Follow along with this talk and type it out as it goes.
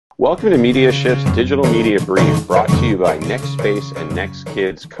Welcome to MediaShift's Digital Media Brief, brought to you by NextSpace and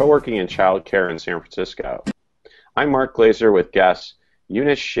NextKids Co-working and Childcare in San Francisco. I'm Mark Glaser with guests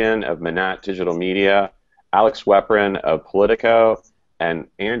Eunice Shin of Manatt Digital Media, Alex Weprin of Politico, and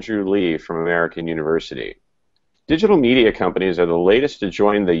Andrew Lih from American University. Digital media companies are the latest to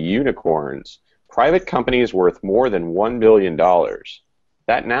join the unicorns, private companies worth more than $1 billion.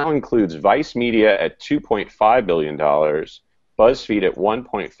 That now includes Vice Media at $2.5 billion, BuzzFeed at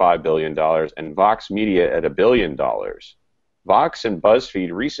 $1.5 billion, and Vox Media at $1 billion. Vox and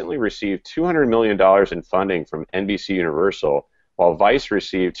BuzzFeed recently received $200 million in funding from NBC Universal, while Vice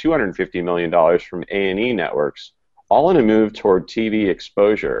received $250 million from A&E Networks, all in a move toward TV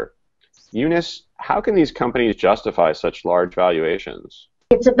exposure. Eunice, how can these companies justify such large valuations?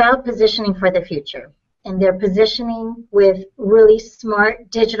 It's about positioning for the future, and they're positioning with really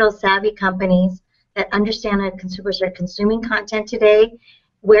smart, digital savvy companies that understand how consumers are consuming content today,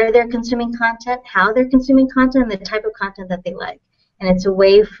 where they're consuming content, how they're consuming content, and the type of content that they like. And it's a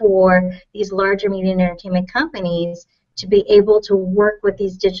way for these larger media and entertainment companies to be able to work with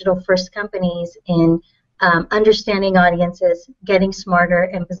these digital-first companies in understanding audiences, getting smarter,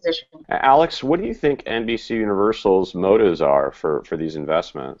 and positioning. Alex, what do you think NBC Universal's motives are for these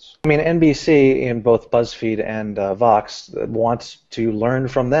investments? I mean, NBC in both BuzzFeed and Vox wants to learn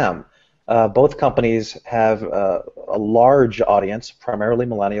from them. Both companies have a large audience, primarily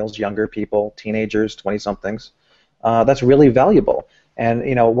millennials, younger people, teenagers, 20-somethings. That's really valuable. And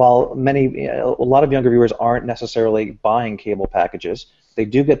while a lot of younger viewers aren't necessarily buying cable packages, they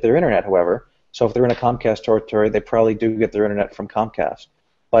do get their internet, however. So if they're in a Comcast territory, they probably do get their internet from Comcast.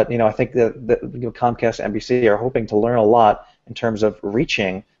 But I think that Comcast and NBC are hoping to learn a lot in terms of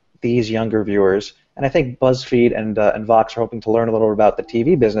reaching these younger viewers. And I think BuzzFeed and Vox are hoping to learn a little about the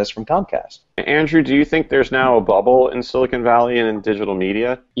TV business from Comcast. Andrew, do you think there's now a bubble in Silicon Valley and in digital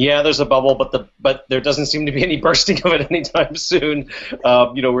media? Yeah, there's a bubble, but there doesn't seem to be any bursting of it anytime soon.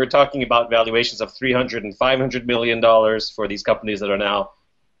 We're talking about valuations of $300 and $500 million for these companies that are now,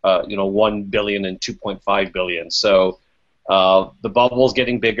 $1 billion and $2.5 billion. So the bubble's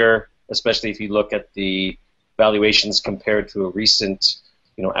getting bigger, especially if you look at the valuations compared to a recent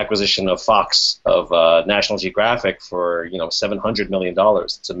acquisition of Fox of National Geographic for $700 million.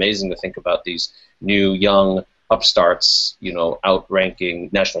 It's amazing to think about these new young upstarts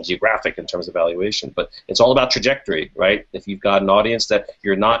outranking National Geographic in terms of valuation. But it's all about trajectory, right? If you've got an audience that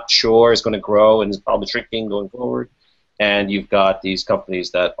you're not sure is going to grow and is probably shrinking going forward, and you've got these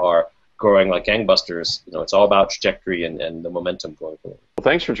companies that are growing like gangbusters, it's all about trajectory and the momentum going forward. Well,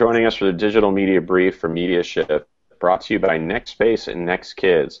 thanks for joining us for the Digital Media Brief for MediaShift, brought to you by NextSpace and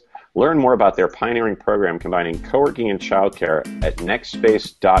NextKids. Learn more about their pioneering program combining co-working and childcare at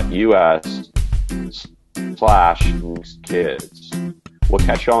nextspace.us/kids. We'll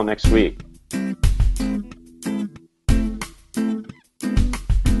catch you all next week.